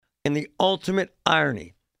and the ultimate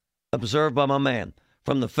irony observed by my man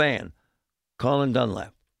from the Fan, Colin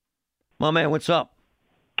Dunlap. My man, what's up?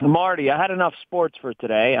 Marty, I had enough sports for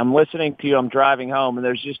today. I'm listening to you. I'm driving home, and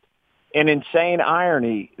there's just an insane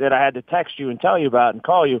irony that I had to text you and tell you about and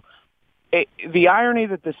call you. The irony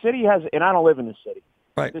that the city has, and I don't live in the city.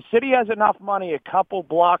 Right. The city has enough money a couple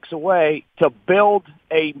blocks away to build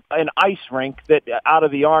an ice rink that out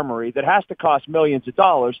of the Armory that has to cost millions of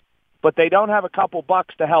dollars, but they don't have a couple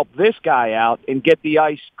bucks to help this guy out and get the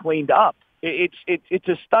ice cleaned up. It's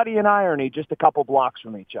a study in irony just a couple blocks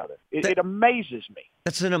from each other. It amazes me.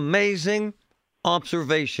 That's an amazing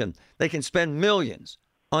observation. They can spend millions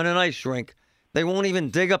on an ice rink. They won't even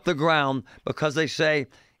dig up the ground because they say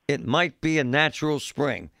it might be a natural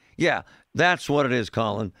spring. Yeah, that's what it is,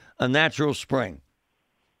 Colin, a natural spring.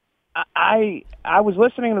 I was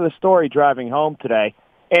listening to the story driving home today,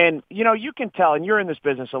 and, you can tell, and you're in this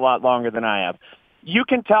business a lot longer than I have, you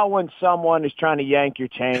can tell when someone is trying to yank your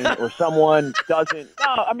chain or someone doesn't.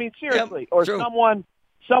 No, I mean, seriously. Yep, or true.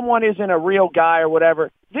 someone isn't a real guy or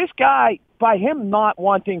whatever. This guy, by him not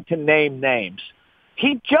wanting to name names,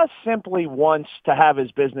 he just simply wants to have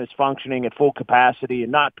his business functioning at full capacity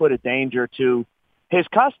and not put a danger to his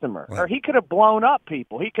customer. Right. Or he could have blown up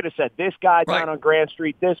people. He could have said, this guy down on Grand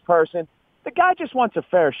Street, this person. The guy just wants a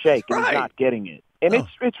fair shake, and he's not getting it. And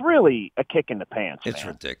it's really a kick in the pants, It's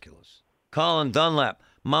man. ridiculous. Colin Dunlap,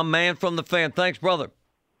 my man from the Fan. Thanks, brother.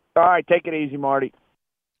 All right, take it easy, Marty.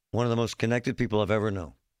 One of the most connected people I've ever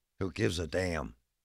known. Who gives a damn?